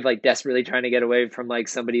 2-foot wave, like desperately trying to get away from like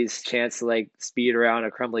somebody's chance to like speed around a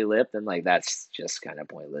crumbly lip, then like that's just kind of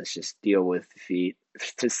pointless. Just deal with the feet.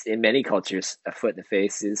 Just in many cultures, a foot in the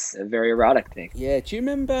face is a very erotic thing. Yeah, do you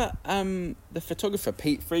remember the photographer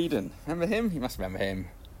Pete Frieden? Remember him? You must remember him.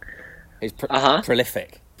 He's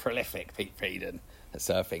prolific Pete Frieden at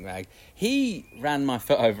Surfing Mag. He ran my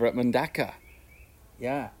foot over at Mundaka.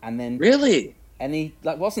 Yeah, and then really. And he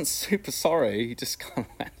wasn't super sorry. He just kind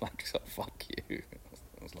of went like, "Fuck you."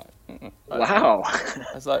 I was like, "Wow."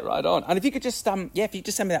 I was like, "Right on." And if you could just if you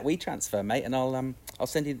just send me that WeTransfer, mate, and I'll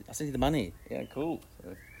send you the money. Yeah, cool.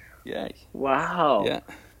 So, yeah. Wow. Yeah.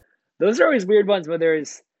 Those are always weird ones when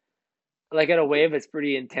there's like at a wave, it's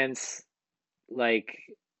pretty intense, like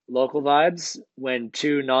local vibes. When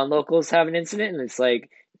two non-locals have an incident, and it's like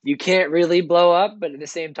you can't really blow up, but at the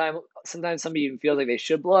same time, sometimes somebody even feels like they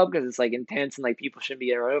should blow up because it's like intense and like people shouldn't be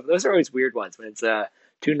getting run over. Those are always weird ones when it's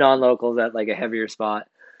two non-locals at like a heavier spot.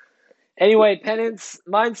 Anyway, penance,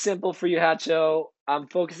 mine's simple for you, Hacho. I'm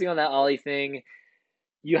focusing on that ollie thing.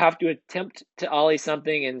 You have to attempt to ollie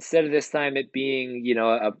something instead of this time it being,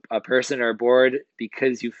 a person or a board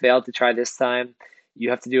because you failed to try this time. You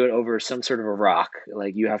have to do it over some sort of a rock.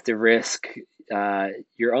 Like you have to risk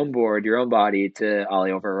your own board, your own body to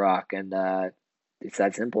ollie over a rock, and it's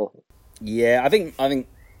that simple. Yeah, I think I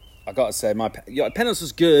got to say my penance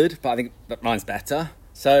was good, but I think that mine's better.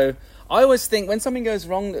 So I always think when something goes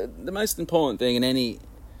wrong, the most important thing in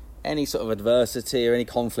any sort of adversity or any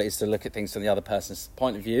conflict is to look at things from the other person's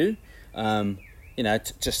point of view.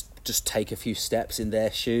 Just take a few steps in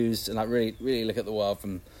their shoes and like really look at the world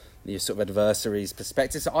from your sort of adversary's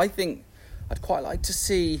perspective. So I think I'd quite like to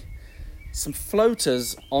see some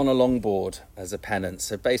floaters on a longboard as a penance.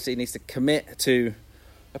 So basically, it needs to commit to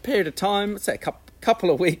a period of time. Let's say a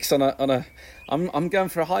couple of weeks on a. I'm going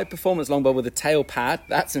for a high performance longboard with a tail pad.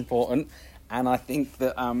 That's important. And I think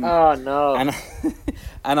that oh no.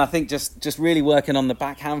 And I think just really working on the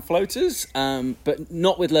backhand floaters, but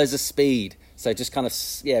not with loads of speed. So just kind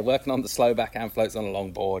of working on the slow backhand floats on a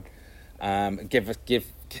longboard.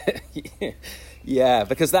 Yeah,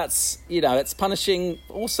 because that's it's punishing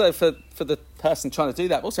also for the person trying to do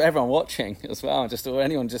that. Also, everyone watching as well, or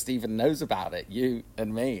anyone just even knows about it. You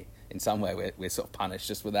and me, in some way, we're sort of punished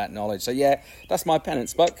just with that knowledge. So yeah, that's my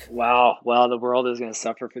penance, Buck. Wow, well, the world is going to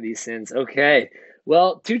suffer for these sins. Okay,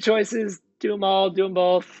 well, two choices. Do them all. Do them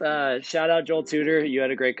both. Shout out Joel Tudor. You had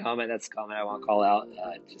a great comment. That's a comment I want to call out.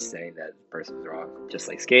 Just saying that the person was wrong, just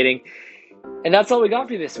like skating. And that's all we got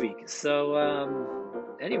for you this week. So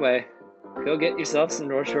anyway. Go get yourself some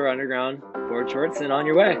North Shore Underground board shorts and on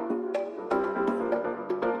your way.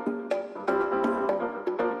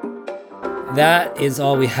 That is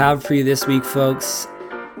all we have for you this week, folks.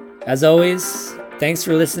 As always, thanks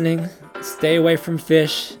for listening. Stay away from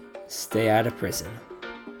fish. Stay out of prison.